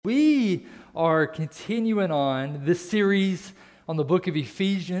We are continuing on this series on the book of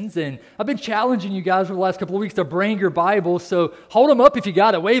Ephesians, and I've been challenging you guys over the last couple of weeks to bring your Bibles, so hold them up if you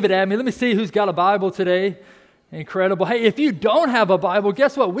got it, wave it at me. Let me see who's got a Bible today. Incredible. Hey, if you don't have a Bible,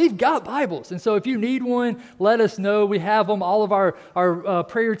 guess what? We've got Bibles. And so if you need one, let us know. We have them. All of our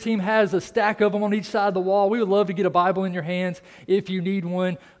prayer team has a stack of them on each side of the wall. We would love to get a Bible in your hands if you need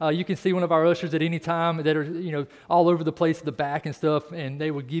one. You can see one of our ushers at any time that are, all over the place at the back and stuff, and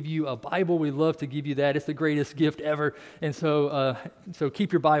they will give you a Bible. We love to give you that. It's the greatest gift ever. And so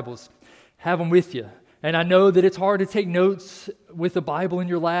keep your Bibles. Have them with you. And I know that it's hard to take notes with the Bible in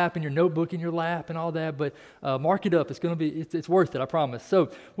your lap and your notebook in your lap and all that, but mark it up. It's worth it, I promise.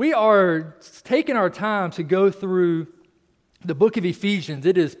 So we are taking our time to go through the book of Ephesians.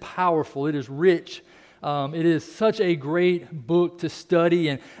 It is powerful. It is rich. It is such a great book to study.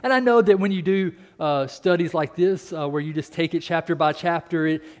 And I know that when you do studies like this, where you just take it chapter by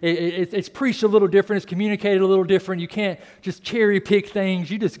chapter, it's preached a little different. It's communicated a little different. You can't just cherry pick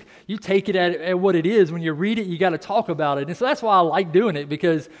things. You take it at what it is. When you read it, you got to talk about it. And so that's why I like doing it,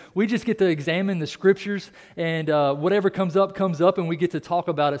 because we just get to examine the scriptures, and whatever comes up, and we get to talk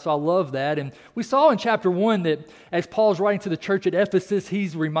about it. So I love that. And we saw in chapter 1 that as Paul's writing to the church at Ephesus,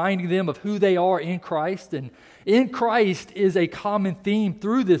 he's reminding them of who they are in Christ. And in Christ is a common theme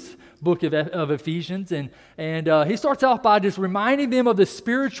through this book of Ephesians. And he starts off by just reminding them of the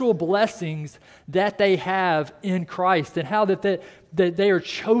spiritual blessings that they have in Christ, and how that they are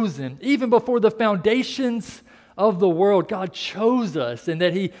chosen. Even before the foundations of the world, God chose us, and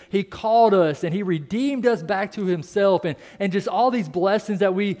that He called us, and He redeemed us back to Himself, and just all these blessings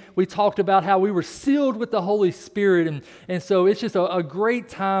that we talked about, how we were sealed with the Holy Spirit, and so it's just a great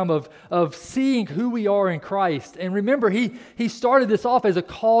time of seeing who we are in Christ. And remember, He started this off as a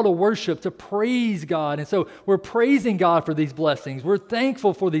call to worship, to praise God, and so we're praising God for these blessings. We're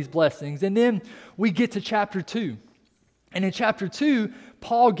thankful for these blessings, and then we get to chapter 2. And in chapter 2,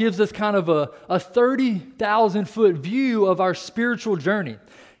 Paul gives us kind of a 30,000-foot view of our spiritual journey.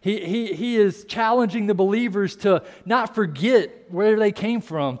 He is challenging the believers to not forget where they came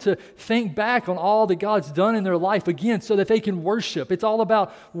from, to think back on all that God's done in their life again, so that they can worship. It's all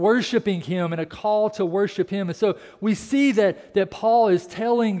about worshiping Him and a call to worship Him. And so we see that Paul is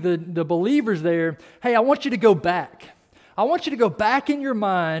telling the believers there, hey, I want you to go back. I want you to go back in your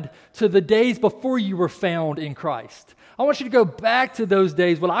mind to the days before you were found in Christ. I want you to go back to those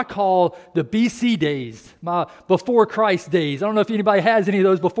days, what I call the BC days, my before Christ days. I don't know if anybody has any of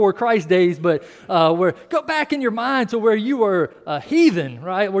those before Christ days, but go back in your mind to where you were a heathen,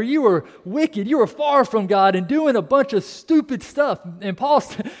 right? Where you were wicked, you were far from God and doing a bunch of stupid stuff. And Paul,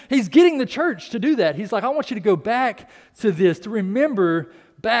 he's getting the church to do that. He's like, I want you to go back to this, to remember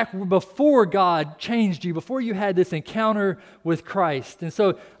back before God changed you, before you had this encounter with Christ. And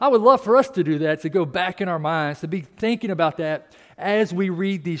so I would love for us to do that, to go back in our minds, to be thinking about that as we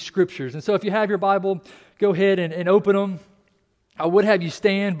read these scriptures. And so if you have your Bible, go ahead and open them. I would have you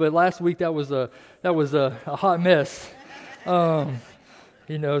stand, but last week that was a hot mess. So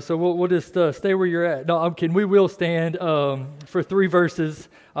we'll just stay where you're at. No, I'm kidding. We will stand for 3 verses.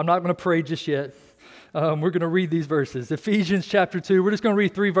 I'm not going to pray just yet. We're going to read these verses. Ephesians chapter 2. We're just going to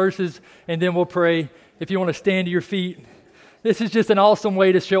read 3 verses, and then we'll pray. If you want to stand to your feet, this is just an awesome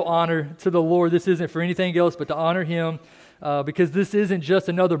way to show honor to the Lord. This isn't for anything else but to honor Him, because this isn't just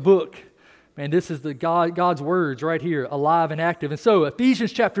another book. Man, this is God's words right here, alive and active. And so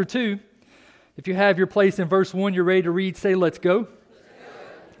Ephesians chapter 2, if you have your place in verse 1, you're ready to read, say, let's go.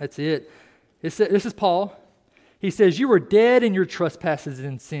 That's it. This is Paul. He says, you were dead in your trespasses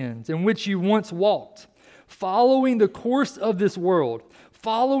and sins, in which you once walked, following the course of this world,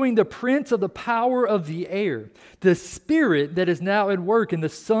 following the prince of the power of the air, the spirit that is now at work in the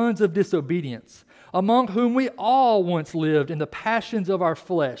sons of disobedience, among whom we all once lived in the passions of our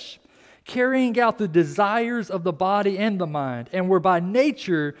flesh, carrying out the desires of the body and the mind, and were by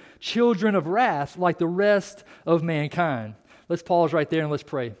nature children of wrath like the rest of mankind. Let's pause right there and let's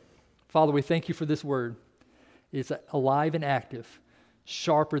pray. Father, we thank you for this word. It's alive and active,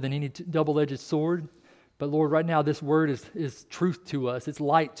 sharper than any double-edged sword. But Lord, right now this word is truth to us. It's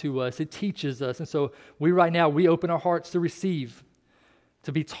light to us. It teaches us. And so we open our hearts to receive,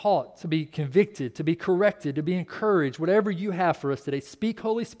 to be taught, to be convicted, to be corrected, to be encouraged. Whatever you have for us today, speak,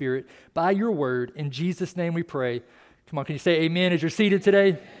 Holy Spirit, by your word. In Jesus' name we pray. Come on, can you say amen as you're seated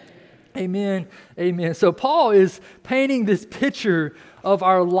today? Amen. Amen. So Paul is painting this picture of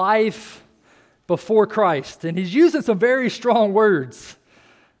our life before Christ. And he's using some very strong words.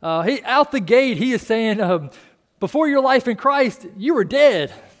 Out the gate, he is saying, before your life in Christ, you were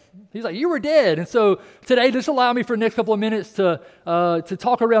dead. He's like, you were dead. And so today, just allow me for the next couple of minutes to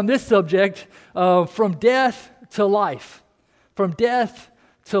talk around this subject, from death to life. From death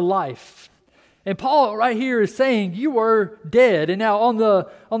to life. And Paul right here is saying you were dead. And now on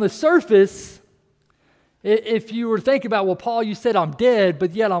the surface, if you were thinking about, well, Paul, you said I'm dead,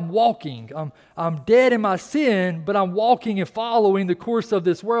 but yet I'm walking. I'm dead in my sin, but I'm walking and following the course of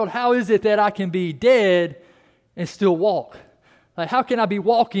this world. How is it that I can be dead and still walk? Like, how can I be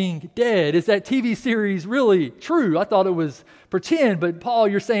walking dead? Is that TV series really true? I thought it was pretend, but Paul,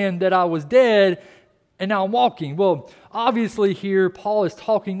 you're saying that I was dead and now I'm walking. Well, obviously here, Paul is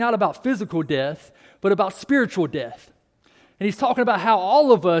talking not about physical death, but about spiritual death. And he's talking about how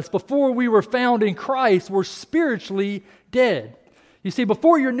all of us, before we were found in Christ, were spiritually dead. You see,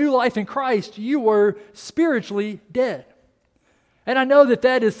 before your new life in Christ, you were spiritually dead. And I know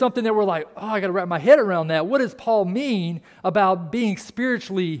that is something that we're like, oh, I got to wrap my head around that. What does Paul mean about being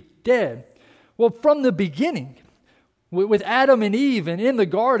spiritually dead? Well, from the beginning, with Adam and Eve and in the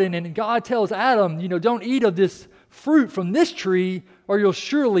garden, and God tells Adam, don't eat of this fruit from this tree or you'll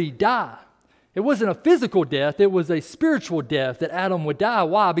surely die. It wasn't a physical death, it was a spiritual death that Adam would die.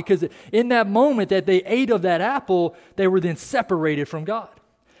 Why? Because in that moment that they ate of that apple, they were then separated from God.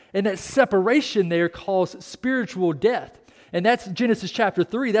 And that separation there caused spiritual death. And that's Genesis chapter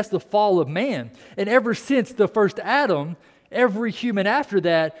 3, that's the fall of man. And ever since the first Adam, every human after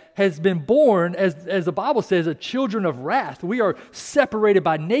that has been born, as the Bible says, a children of wrath. We are separated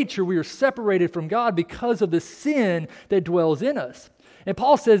by nature. We are separated from God because of the sin that dwells in us. And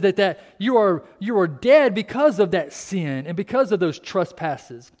Paul says that you are dead because of that sin and because of those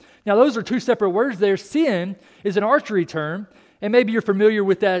trespasses. Now, those are two separate words there. Sin is an archery term, and maybe you're familiar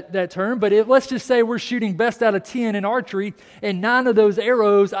with that term, but let's just say we're shooting best out of 10 in archery, and 9 of those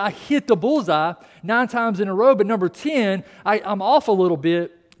arrows, I hit the bullseye 9 times in a row, but number 10, I'm off a little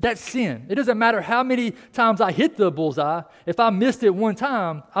bit. That's sin. It doesn't matter how many times I hit the bullseye. If I missed it one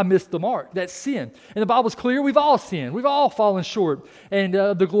time, I missed the mark. That's sin. And the Bible's clear, we've all sinned. We've all fallen short and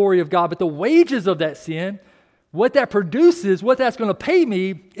the glory of God. But the wages of that sin, what that produces, what that's going to pay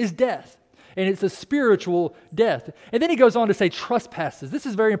me is death. And it's a spiritual death. And then he goes on to say trespasses. This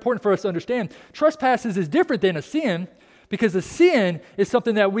is very important for us to understand. Trespasses is different than a sin, because a sin is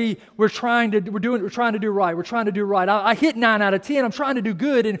something that we're trying to do right. We're trying to do right. I hit 9 out of 10. I'm trying to do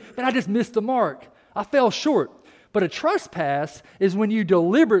good, and I just missed the mark. I fell short. But a trespass is when you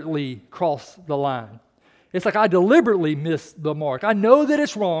deliberately cross the line. It's like I deliberately missed the mark. I know that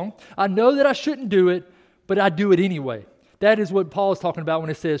it's wrong. I know that I shouldn't do it, but I do it anyway. That is what Paul is talking about when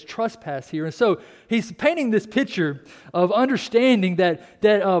it says trespass here. And so he's painting this picture of understanding that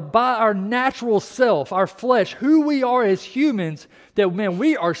by our natural self, our flesh, who we are as humans, that, man,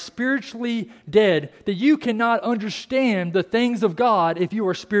 we are spiritually dead, that you cannot understand the things of God if you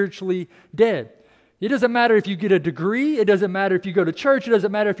are spiritually dead. It doesn't matter if you get a degree. It doesn't matter if you go to church. It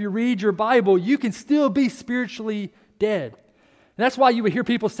doesn't matter if you read your Bible. You can still be spiritually dead. And that's why you would hear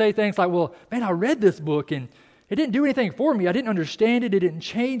people say things like, well, man, I read this book and it didn't do anything for me. I didn't understand it. It didn't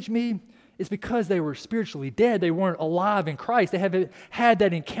change me. It's because they were spiritually dead. They weren't alive in Christ. They haven't had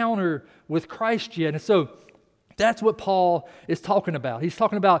that encounter with Christ yet. And so that's what Paul is talking about. He's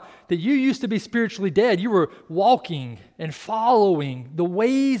talking about that you used to be spiritually dead. You were walking and following the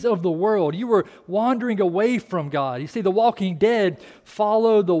ways of the world. You were wandering away from God. You see, the walking dead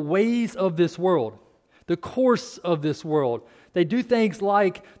follow the ways of this world, the course of this world. They do things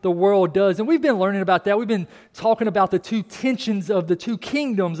like the world does. And we've been learning about that. We've been talking about the two tensions of the two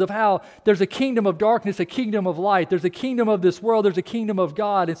kingdoms, of how there's a kingdom of darkness, a kingdom of light. There's a kingdom of this world, there's a kingdom of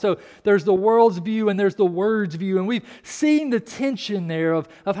God. And so there's the world's view and there's the word's view. And we've seen the tension there of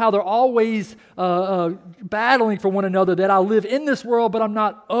how they're always battling for one another, that I live in this world, but I'm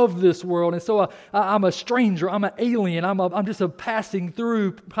not of this world. And so I'm a stranger, I'm an alien, I'm just a passing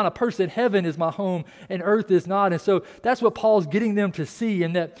through kind of person. Heaven is my home and earth is not. And so that's what Paul's getting them to see.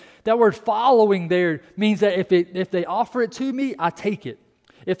 And that word following there means that if they offer it to me, I take it.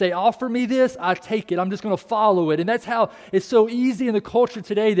 If they offer me this, I take it. I'm just going to follow it. And that's how it's so easy in the culture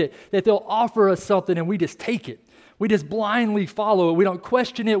today that they'll offer us something and we just take it. We just blindly follow it. We don't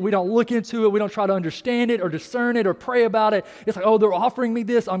question it. We don't look into it. We don't try to understand it or discern it or pray about it. It's like, oh, they're offering me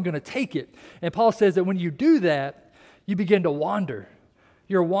this. I'm going to take it. And Paul says that when you do that, you begin to wander.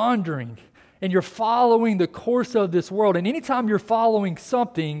 You're wandering. And you're following the course of this world. And anytime you're following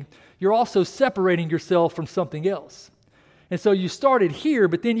something, you're also separating yourself from something else. And so you started here,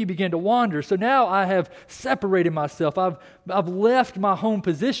 but then you begin to wander. So now I have separated myself. I've left my home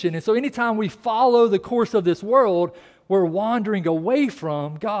position. And so anytime we follow the course of this world, we're wandering away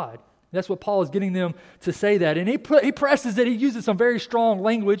from God. That's what Paul is getting them to say that. And he presses it. He uses some very strong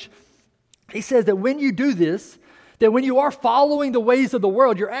language. He says that when you do this, that when you are following the ways of the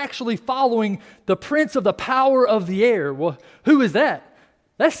world, you're actually following the prince of the power of the air. Well, who is that?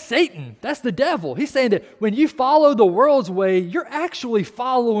 That's Satan. That's the devil. He's saying that when you follow the world's way, you're actually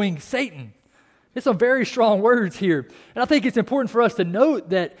following Satan. It's some very strong words here. And I think it's important for us to note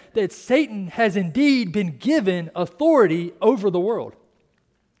that Satan has indeed been given authority over the world.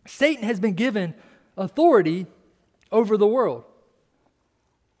 Satan has been given authority over the world.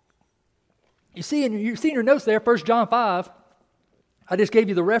 You see in your notes there, 1 John 5, I just gave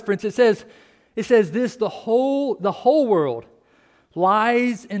you the reference. It says this, the whole world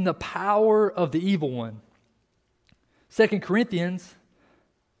lies in the power of the evil one. 2 Corinthians,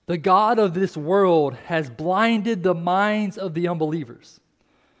 the God of this world has blinded the minds of the unbelievers.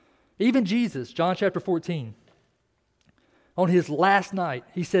 Even Jesus, John chapter 14, on his last night,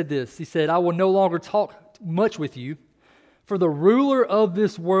 he said this. He said, I will no longer talk much with you, for the ruler of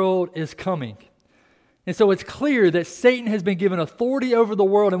this world is coming. And so it's clear that Satan has been given authority over the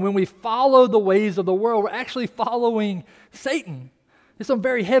world, and when we follow the ways of the world, we're actually following Satan. It's some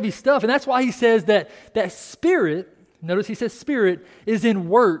very heavy stuff, and that's why he says that spirit, notice he says spirit, is in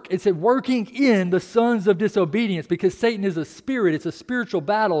work. It's working in the sons of disobedience, because Satan is a spirit. It's a spiritual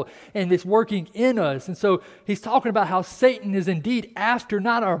battle, and it's working in us. And so he's talking about how Satan is indeed after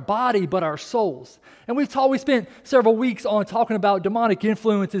not our body, but our souls. And we spent several weeks on talking about demonic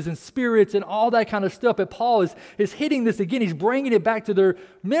influences and spirits and all that kind of stuff. But Paul is hitting this again. He's bringing it back to their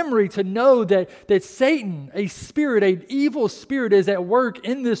memory to know that Satan, a spirit, an evil spirit, is at work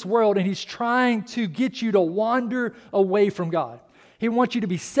in this world, and he's trying to get you to wander away from God. He wants you to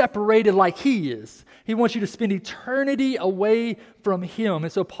be separated like he is. He wants you to spend eternity away from him.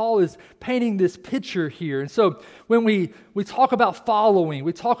 And so Paul is painting this picture here. And so when we talk about following,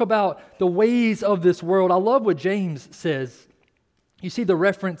 we talk about the ways of this world, I love what James says. You see the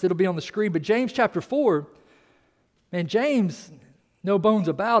reference, it'll be on the screen, but James chapter 4, man, James, no bones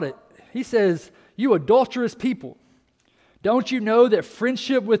about it. He says, you adulterous people, don't you know that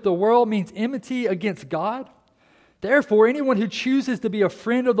friendship with the world means enmity against God? Therefore, anyone who chooses to be a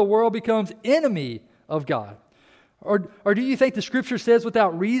friend of the world becomes enemy of God. Or do you think the Scripture says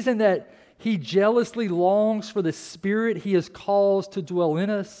without reason that he jealously longs for the Spirit he has caused to dwell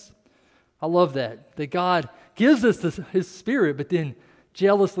in us? I love that God gives us his Spirit, but then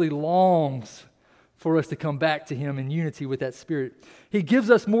jealously longs for us to come back to him in unity with that Spirit. He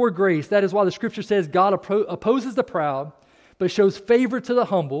gives us more grace. That is why the Scripture says God opposes the proud, but shows favor to the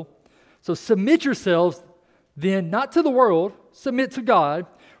humble. So submit yourselves then, not to the world, submit to God,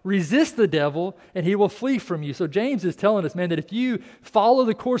 resist the devil, and he will flee from you. So James is telling us, man, that if you follow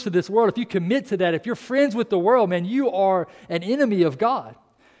the course of this world, if you commit to that, if you're friends with the world, man, you are an enemy of God.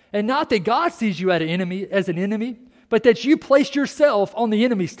 And not that God sees you as an enemy, but that you placed yourself on the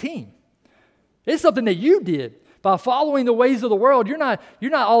enemy's team. It's something that you did. By following the ways of the world, you're not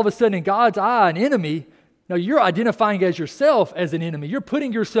all of a sudden in God's eye an enemy. No, you're identifying as yourself as an enemy. You're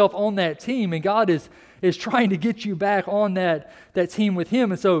putting yourself on that team, and God is trying to get you back on that team with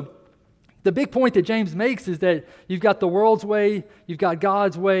him. And so the big point that James makes is that you've got the world's way, you've got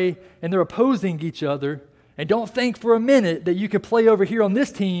God's way, and they're opposing each other. And don't think for a minute that you can play over here on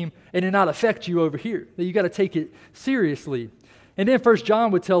this team and it not affect you over here. That you got to take it seriously. And then 1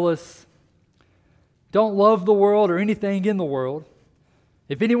 John would tell us, don't love the world or anything in the world.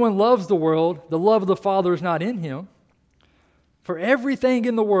 If anyone loves the world, the love of the Father is not in him. For everything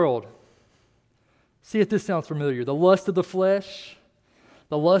in the world, see if this sounds familiar, the lust of the flesh,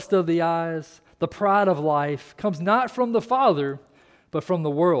 the lust of the eyes, the pride of life comes not from the Father, but from the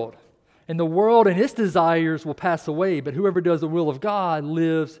world. And the world and its desires will pass away, but whoever does the will of God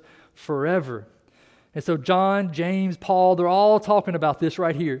lives forever. And so John, James, Paul, they're all talking about this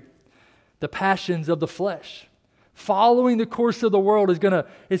right here. The passions of the flesh. Following the course of the world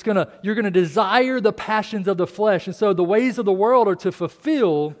you're gonna desire the passions of the flesh. And so the ways of the world are to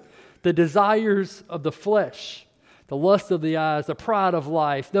fulfill the desires of the flesh, the lust of the eyes, the pride of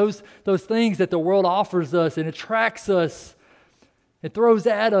life, those things that the world offers us and attracts us, it throws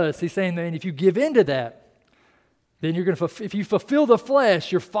at us. He's saying, man, if you give into that, then if you fulfill the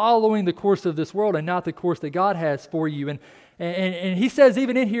flesh, you're following the course of this world and not the course that God has for you. And he says,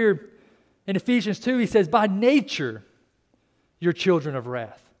 even in here, in Ephesians 2, he says, by nature, you're children of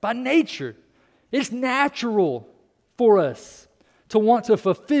wrath. By nature. It's natural for us to want to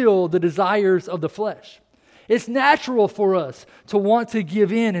fulfill the desires of the flesh. It's natural for us to want to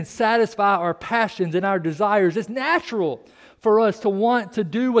give in and satisfy our passions and our desires. It's natural for us to want to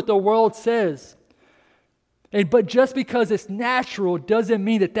do what the world says. But just because it's natural doesn't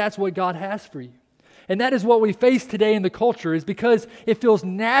mean that that's what God has for you. And that is what we face today in the culture, is because it feels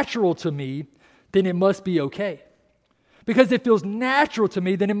natural to me, then it must be okay. Because it feels natural to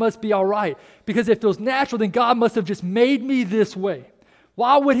me, then it must be all right. Because it feels natural, then God must have just made me this way.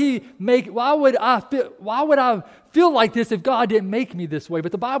 Why would I feel like this if God didn't make me this way?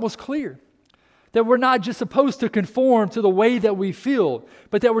 But the Bible's clear that we're not just supposed to conform to the way that we feel,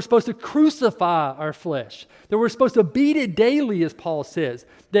 but that we're supposed to crucify our flesh, that we're supposed to beat it daily, as Paul says,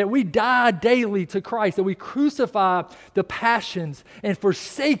 that we die daily to Christ, that we crucify the passions and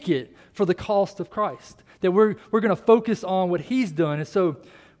forsake it for the cost of Christ, that we're going to focus on what He's done. And so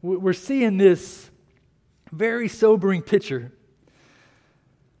we're seeing this very sobering picture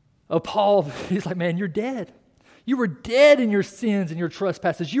of Paul. He's like, man, you're dead. You were dead in your sins and your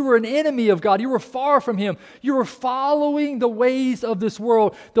trespasses. You were an enemy of God. You were far from Him. You were following the ways of this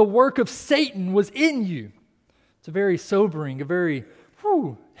world. The work of Satan was in you. It's a very sobering, a very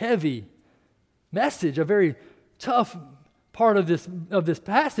heavy message, a very tough part of this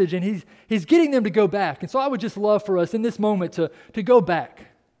passage. And he's getting them to go back. And so I would just love for us in this moment to go back.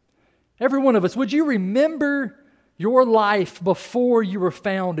 Every one of us, would you remember your life before you were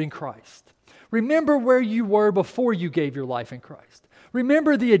found in Christ? Remember where you were before you gave your life in Christ.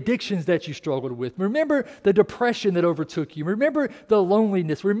 Remember the addictions that you struggled with. Remember the depression that overtook you. Remember the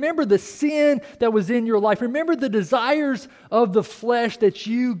loneliness. Remember the sin that was in your life. Remember the desires of the flesh that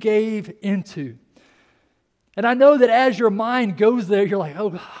you gave into. And I know that as your mind goes there, you're like,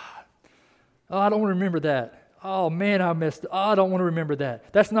 oh, I don't want to remember that. Oh, man, I messed up. Oh, I don't want to remember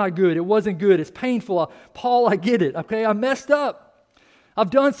that. That's not good. It wasn't good. It's painful. Paul, I get it. Okay, I messed up. I've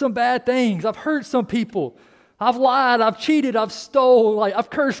done some bad things. I've hurt some people. I've lied. I've cheated. I've stole. I've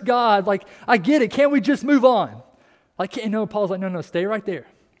cursed God. I get it. Can't we just move on? Paul's like, no, stay right there.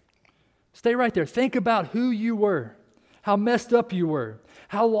 Stay right there. Think about who you were, how messed up you were,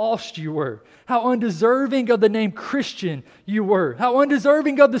 how lost you were, how undeserving of the name Christian you were, how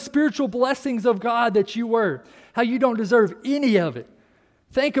undeserving of the spiritual blessings of God that you were, how you don't deserve any of it.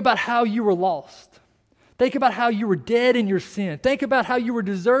 Think about how you were lost. Think about how you were dead in your sin. Think about how you were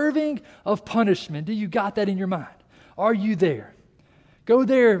deserving of punishment. Do you got that in your mind? Are you there? Go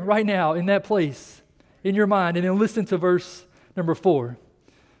there right now in that place in your mind, and then listen to verse number 4.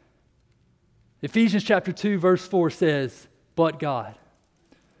 Ephesians chapter 2 verse 4 says, but God,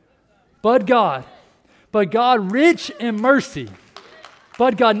 rich in mercy.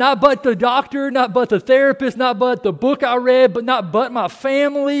 But God, not but the doctor, not but the therapist, not but the book I read, but not but my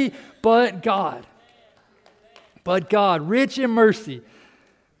family, but God. But God, rich in mercy,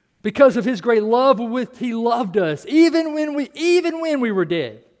 because of His great love with He loved us, even when we were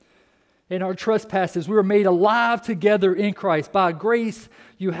dead in our trespasses, we were made alive together in Christ. By grace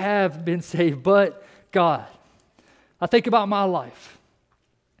you have been saved. But God, I think about my life,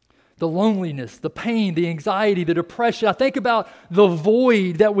 the loneliness, the pain, the anxiety, the depression. I think about the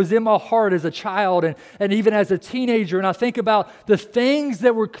void that was in my heart as a child and even as a teenager. And I think about the things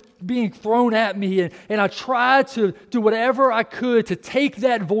that were being thrown at me. And I tried to do whatever I could to take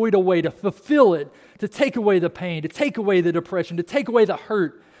that void away, to fulfill it, to take away the pain, to take away the depression, to take away the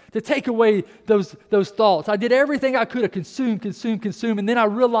hurt, to take away those thoughts. I did everything I could to consume. And then I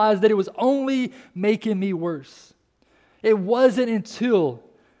realized that it was only making me worse. It wasn't until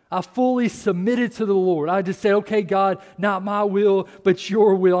I fully submitted to the Lord. I just said, okay, God, not my will, but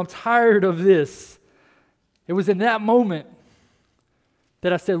your will. I'm tired of this. It was in that moment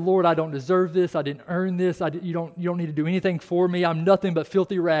that I said, Lord, I don't deserve this. I didn't earn this. You don't need to do anything for me. I'm nothing but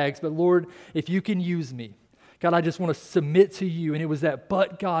filthy rags. But Lord, if you can use me, God, I just want to submit to you. And it was that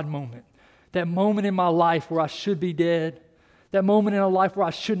but God moment, that moment in my life where I should be dead, that moment in my life where I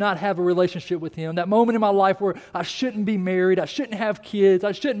should not have a relationship with Him, that moment in my life where I shouldn't be married, I shouldn't have kids,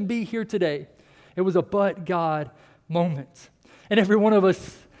 I shouldn't be here today. It was a but God moment. And every one of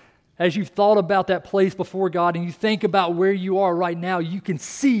us, as you've thought about that place before God and you think about where you are right now, you can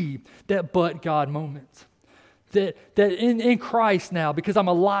see that but God moment. That in Christ now, because I'm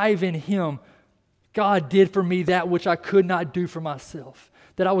alive in Him, God did for me that which I could not do for myself.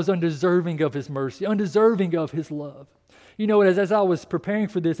 That I was undeserving of His mercy, undeserving of His love. You know, as I was preparing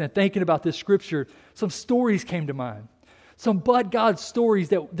for this and thinking about this scripture, some stories came to mind. Some but God stories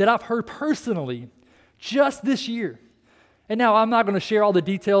that I've heard personally just this year. And now I'm not going to share all the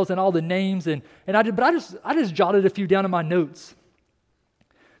details and all the names, but I just jotted a few down in my notes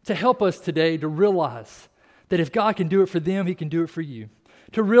to help us today to realize that if God can do it for them, He can do it for you.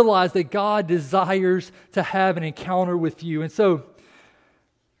 To realize that God desires to have an encounter with you. And so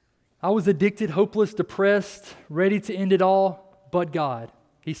I was addicted, hopeless, depressed, ready to end it all, but God,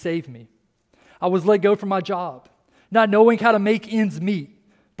 He saved me. I was let go from my job, not knowing how to make ends meet,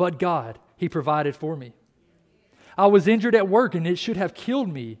 but God, He provided for me. I was injured at work and it should have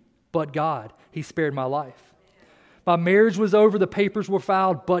killed me, but God, He spared my life. My marriage was over, the papers were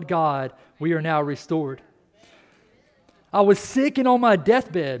filed, but God, we are now restored. I was sick and on my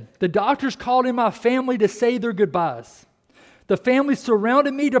deathbed. The doctors called in my family to say their goodbyes. The family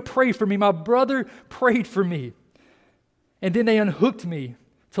surrounded me to pray for me. My brother prayed for me. And then they unhooked me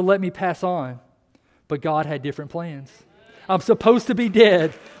to let me pass on. But God had different plans. I'm supposed to be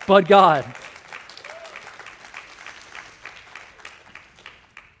dead, but God.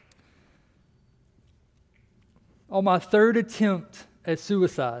 On my third attempt at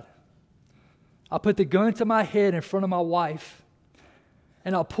suicide, I put the gun to my head in front of my wife,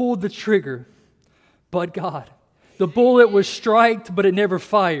 and I pulled the trigger, but God. The bullet was striked, but it never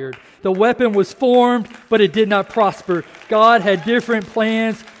fired. The weapon was formed, but it did not prosper. God had different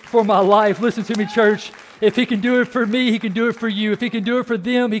plans for my life. Listen to me, church. If He can do it for me, He can do it for you. If He can do it for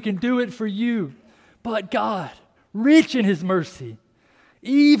them, He can do it for you. But God, rich in His mercy,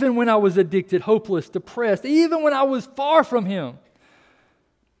 even when I was addicted, hopeless, depressed, even when I was far from Him,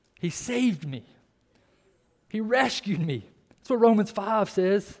 He saved me. He rescued me. That's what Romans 5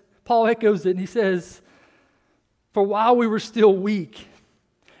 says. Paul echoes it and he says, for while we were still weak,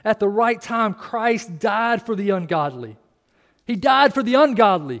 at the right time, Christ died for the ungodly. He died for the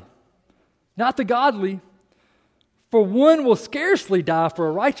ungodly, not the godly. For one will scarcely die for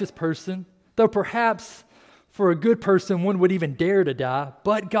a righteous person, though perhaps for a good person one would even dare to die,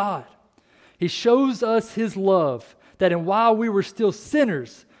 but God. He shows us His love, that while we were still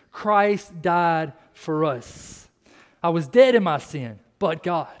sinners, Christ died for us. I was dead in my sin, but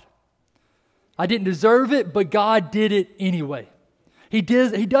God. I didn't deserve it, but God did it anyway. He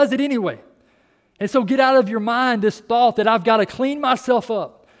does it anyway. And so get out of your mind this thought that I've got to clean myself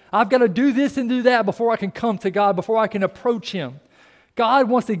up. I've got to do this and do that before I can come to God, before I can approach Him. God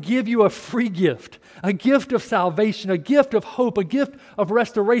wants to give you a free gift, a gift of salvation, a gift of hope, a gift of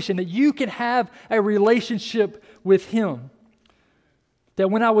restoration, that you can have a relationship with Him.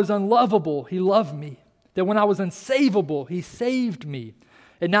 That when I was unlovable, He loved me. That when I was unsavable, He saved me.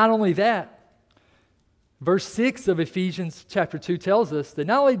 And not only that, verse 6 of Ephesians chapter 2 tells us that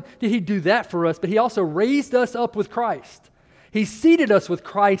not only did He do that for us, but He also raised us up with Christ. He seated us with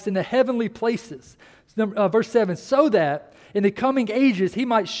Christ in the heavenly places. Verse 7, so that in the coming ages He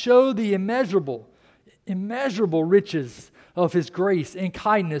might show the immeasurable riches of His grace and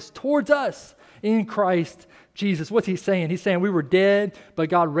kindness towards us in Christ Jesus. What's He saying? He's saying we were dead, but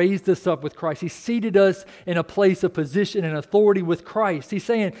God raised us up with Christ. He seated us in a place of position and authority with Christ. He's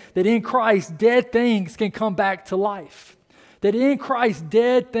saying that in Christ, dead things can come back to life. That in Christ,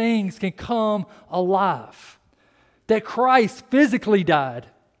 dead things can come alive. That Christ physically died,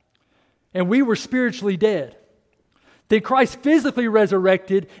 and we were spiritually dead. That Christ physically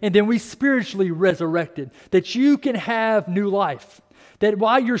resurrected, and then we spiritually resurrected. That you can have new life. That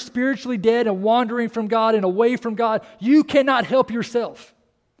while you're spiritually dead and wandering from God and away from God, you cannot help yourself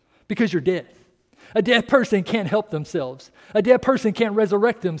because you're dead. A dead person can't help themselves. A dead person can't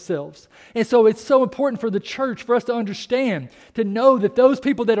resurrect themselves. And so it's so important for the church, for us to understand, to know that those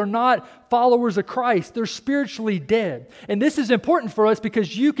people that are not followers of Christ, they're spiritually dead. And this is important for us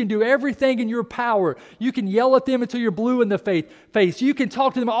because you can do everything in your power. You can yell at them until you're blue in the face. You can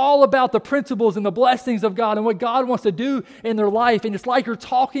talk to them all about the principles and the blessings of God and what God wants to do in their life. And it's like you're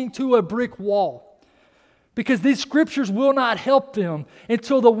talking to a brick wall. Because these scriptures will not help them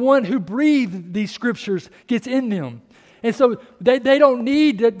until the one who breathed these scriptures gets in them. And so they don't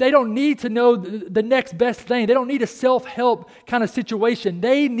need to know the next best thing. They don't need a self-help kind of situation.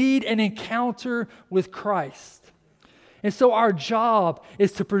 They need an encounter with Christ. And so our job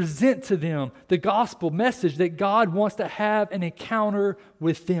is to present to them the gospel message that God wants to have an encounter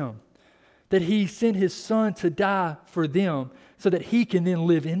with them. That He sent His Son to die for them so that He can then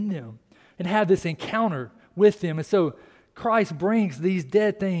live in them and have this encounter with them. And so Christ brings these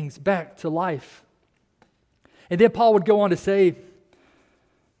dead things back to life. And then Paul would go on to say,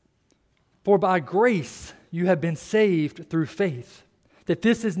 for by grace you have been saved through faith, that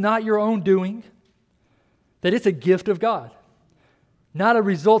this is not your own doing, that it's a gift of God, not a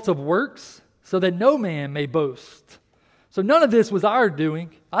result of works, so that no man may boast. So none of this was our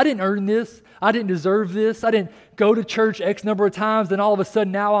doing. I didn't earn this. I didn't deserve this. I didn't go to church X number of times, then all of a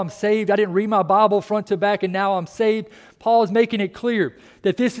sudden now I'm saved. I didn't read my Bible front to back, and now I'm saved. Paul is making it clear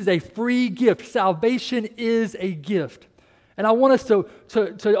that this is a free gift. Salvation is a gift. And I want us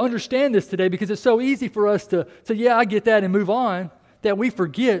to understand this today because it's so easy for us to say, yeah, I get that and move on, that we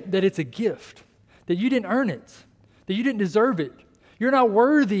forget that it's a gift, that you didn't earn it, that you didn't deserve it. You're not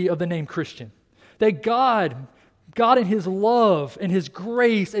worthy of the name Christian. that God in His love and His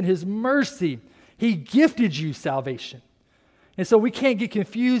grace and His mercy, He gifted you salvation. And so we can't get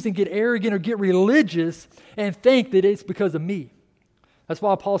confused and get arrogant or get religious and think that it's because of me. That's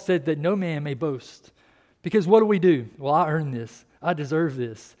why Paul said that no man may boast. Because what do? Well, I earned this. I deserve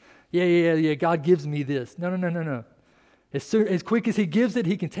this. Yeah, God gives me this. No. As quick as He gives it,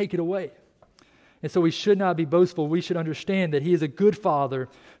 He can take it away. And so we should not be boastful. We should understand that He is a good Father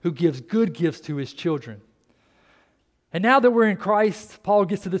who gives good gifts to His children. And now that we're in Christ, Paul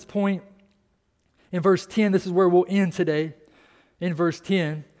gets to this point in verse 10. This is where we'll end today, in verse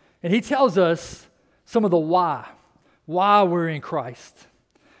 10. And he tells us some of the why we're in Christ.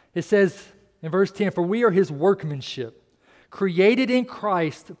 It says in verse 10, "For we are His workmanship, created in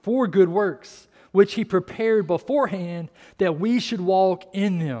Christ for good works, which He prepared beforehand that we should walk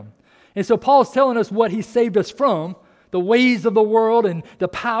in them." And so Paul's telling us what He saved us from, the ways of the world and the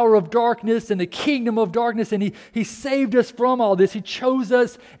power of darkness and the kingdom of darkness. And he saved us from all this. He chose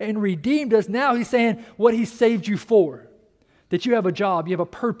us and redeemed us. Now He's saying what He saved you for. That you have a job, you have a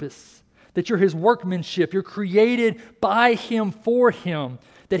purpose, that you're His workmanship. You're created by Him for Him,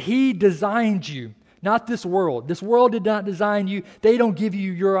 that He designed you. Not this world. This world did not design you. They don't give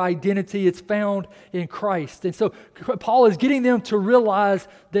you your identity. It's found in Christ. And so Paul is getting them to realize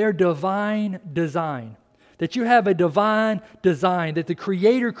their divine design. That you have a divine design, that the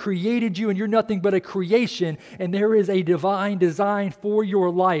Creator created you and you're nothing but a creation, and there is a divine design for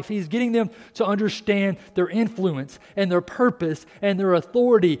your life. He's getting them to understand their influence and their purpose and their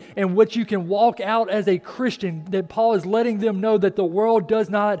authority and what you can walk out as a Christian, that Paul is letting them know that the world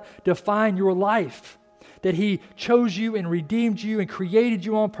does not define your life, that He chose you and redeemed you and created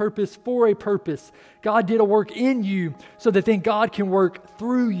you on purpose for a purpose. God did a work in you so that then God can work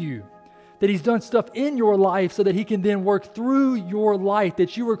through you. That He's done stuff in your life so that He can then work through your life,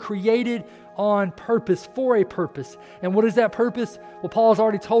 that you were created on purpose, for a purpose. And what is that purpose? Well, Paul's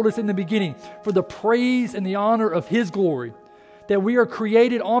already told us in the beginning, for the praise and the honor of His glory, that we are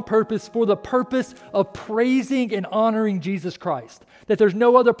created on purpose for the purpose of praising and honoring Jesus Christ, that there's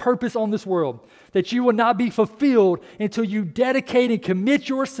no other purpose on this world, that you will not be fulfilled until you dedicate and commit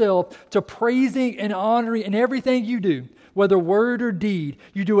yourself to praising and honoring in everything you do. Whether word or deed,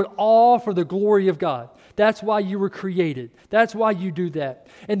 you do it all for the glory of God. That's why you were created. That's why you do that.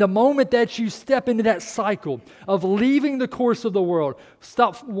 And the moment that you step into that cycle of leaving the course of the world,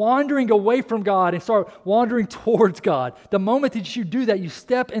 stop wandering away from God and start wandering towards God. The moment that you do that, you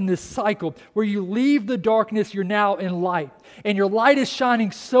step in this cycle where you leave the darkness, you're now in light. And your light is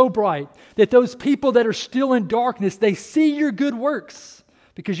shining so bright that those people that are still in darkness, they see your good works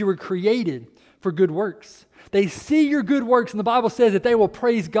because you were created for good works. They see your good works, and the Bible says that they will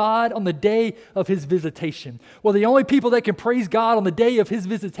praise God on the day of His visitation. Well, the only people that can praise God on the day of His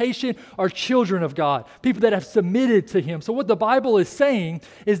visitation are children of God, people that have submitted to Him. So what the Bible is saying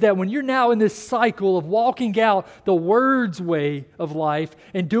is that when you're now in this cycle of walking out the Word's way of life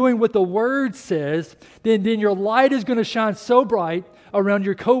and doing what the Word says, then your light is going to shine so bright around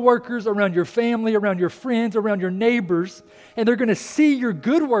your coworkers, around your family, around your friends, around your neighbors, and they're going to see your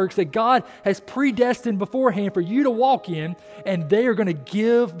good works that God has predestined beforehand for you to walk in, and they are going to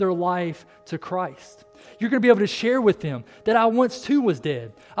give their life to Christ. You're going to be able to share with them that I once too was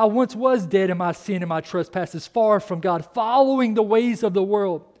dead. I once was dead in my sin and my trespasses, far from God, following the ways of the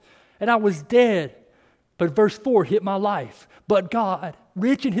world, and I was dead. But verse 4 hit my life. But God,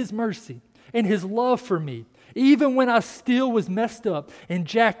 rich in His mercy and His love for me, even when I still was messed up and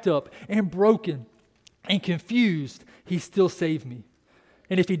jacked up and broken and confused, He still saved me.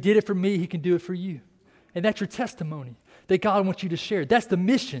 And if He did it for me, He can do it for you. And that's your testimony that God wants you to share. That's the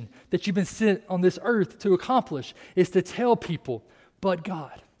mission that you've been sent on this earth to accomplish, is to tell people, but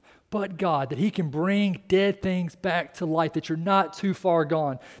God, that He can bring dead things back to life, that you're not too far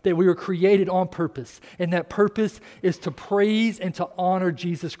gone, that we were created on purpose. And that purpose is to praise and to honor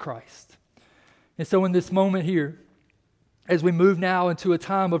Jesus Christ. And so in this moment here, as we move now into a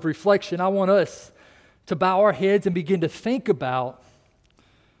time of reflection, I want us to bow our heads and begin to think about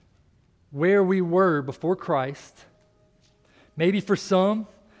where we were before Christ. Maybe for some,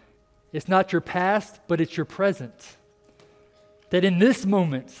 it's not your past, but it's your present. That in this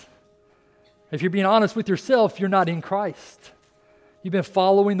moment, if you're being honest with yourself, you're not in Christ. You've been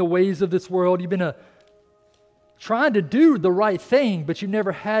following the ways of this world. You've been trying to do the right thing, but you've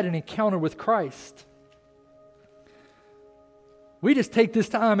never had an encounter with Christ. We just take this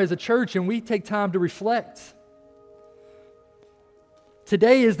time as a church and we take time to reflect.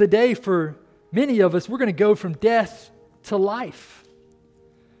 Today is the day for many of us. We're going to go from death to life.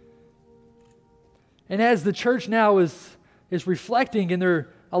 And as the church now is reflecting and they're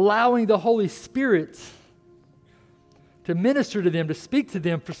allowing the Holy Spirit to minister to them, to speak to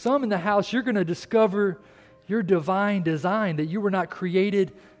them. For some in the house, you're going to discover your divine design, that you were not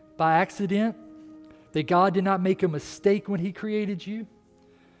created by accident, that God did not make a mistake when He created you,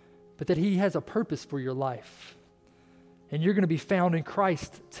 but that He has a purpose for your life. And you're going to be found in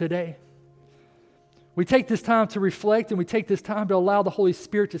Christ today. We take this time to reflect, and we take this time to allow the Holy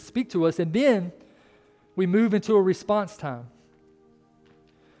Spirit to speak to us, and then we move into a response time.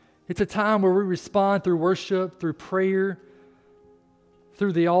 It's a time where we respond through worship, through prayer,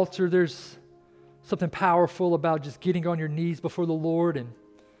 through the altar. There's something powerful about just getting on your knees before the Lord and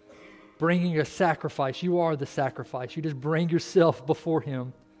bringing a sacrifice. You are the sacrifice. You just bring yourself before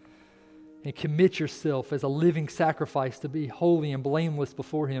Him and commit yourself as a living sacrifice to be holy and blameless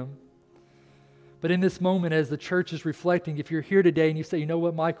before Him. But in this moment, as the church is reflecting, if you're here today and you say, you know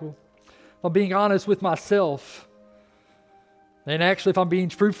what, Michael, if I'm being honest with myself, and actually if I'm being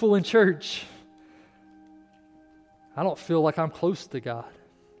fruitful in church, I don't feel like I'm close to God.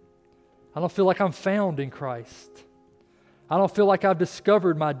 I don't feel like I'm found in Christ. I don't feel like I've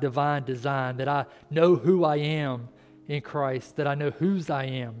discovered my divine design, that I know who I am in Christ, that I know whose I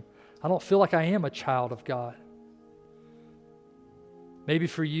am. I don't feel like I am a child of God. Maybe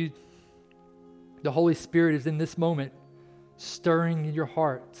for you, the Holy Spirit is in this moment stirring in your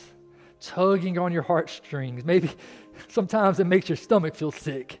heart, tugging on your heartstrings. Maybe sometimes it makes your stomach feel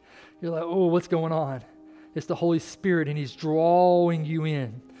sick. You're like, oh, what's going on? It's the Holy Spirit, and He's drawing you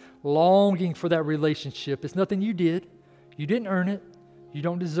in, longing for that relationship. It's nothing you did. You didn't earn it. You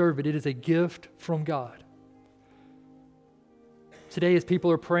don't deserve it. It is a gift from God. Today, as people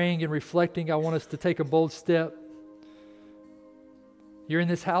are praying and reflecting, I want us to take a bold step. You're in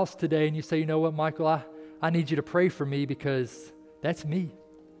this house today and you say, you know what, Michael, I need you to pray for me because that's me.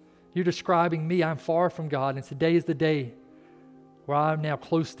 You're describing me. I'm far from God, and today is the day where I'm now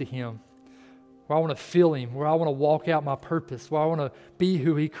close to Him, where I want to feel Him, where I want to walk out my purpose, where I want to be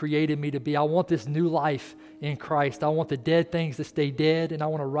who He created me to be. I want this new life in Christ. I want the dead things to stay dead, and I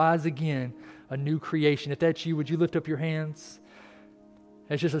want to rise again, a new creation. If that's you, would you lift up your hands?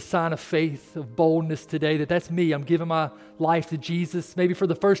 It's just a sign of faith, of boldness today, that's me. I'm giving my life to Jesus, maybe for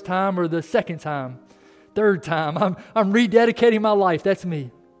the first time or the second time, third time. I'm rededicating my life. That's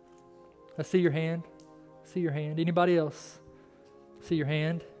me. I see your hand. I see your hand. Anybody else? I see your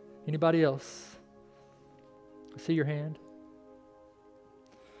hand. Anybody else? I see your hand.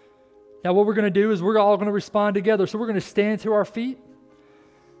 Now what we're going to do is we're all going to respond together. So we're going to stand to our feet.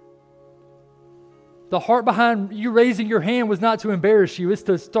 The heart behind you raising your hand was not to embarrass you. It's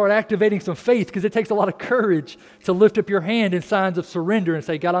to start activating some faith, because it takes a lot of courage to lift up your hand in signs of surrender and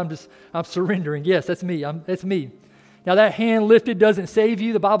say, God, I'm surrendering. Yes, that's me. That's me. Now that hand lifted doesn't save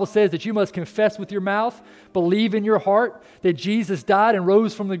you. The Bible says that you must confess with your mouth, believe in your heart that Jesus died and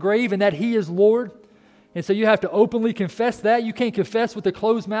rose from the grave and that He is Lord. And so you have to openly confess that. You can't confess with a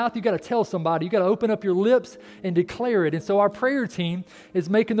closed mouth. You got to tell somebody. You got to open up your lips and declare it. And so our prayer team is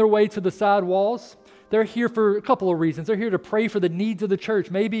making their way to the side walls. They're here for a couple of reasons. They're here to pray for the needs of the church.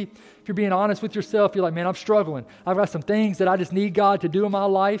 Maybe if you're being honest with yourself, you're like, man, I'm struggling. I've got some things that I just need God to do in my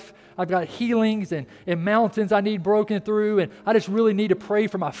life. I've got healings and mountains I need broken through, and I just really need to pray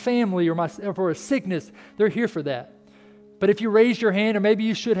for my family or for a sickness. They're here for that. But if you raise your hand, or maybe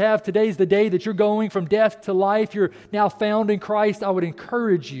you should have, today's the day that you're going from death to life, you're now found in Christ, I would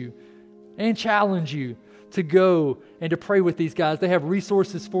encourage you and challenge you to go and to pray with these guys. They have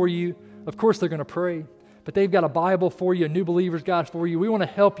resources for you. Of course they're going to pray, but they've got a Bible for you, a New Believer's Guide for you. We want to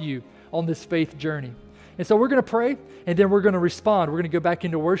help you on this faith journey. And so we're going to pray, and then we're going to respond. We're going to go back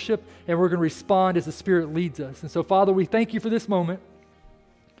into worship, and we're going to respond as the Spirit leads us. And so, Father, we thank You for this moment.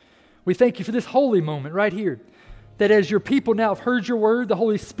 We thank You for this holy moment right here, that as Your people now have heard Your word, the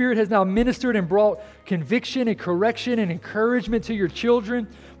Holy Spirit has now ministered and brought conviction and correction and encouragement to Your children.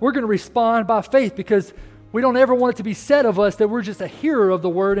 We're going to respond by faith, because we don't ever want it to be said of us that we're just a hearer of the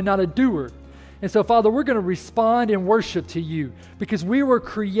word and not a doer. And so, Father, we're going to respond in worship to You, because we were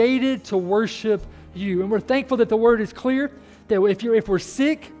created to worship You. And we're thankful that the word is clear, that if we're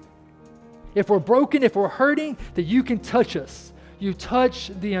sick, if we're broken, if we're hurting, that You can touch us. You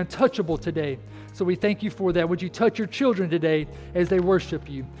touch the untouchable today. So we thank You for that. Would You touch Your children today as they worship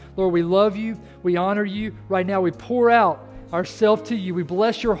You? Lord, we love You. We honor You. Right now we pour out ourselves to You. We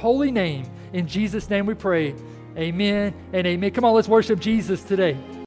bless Your holy name. In Jesus' name we pray. Amen and amen. Come on, let's worship Jesus today.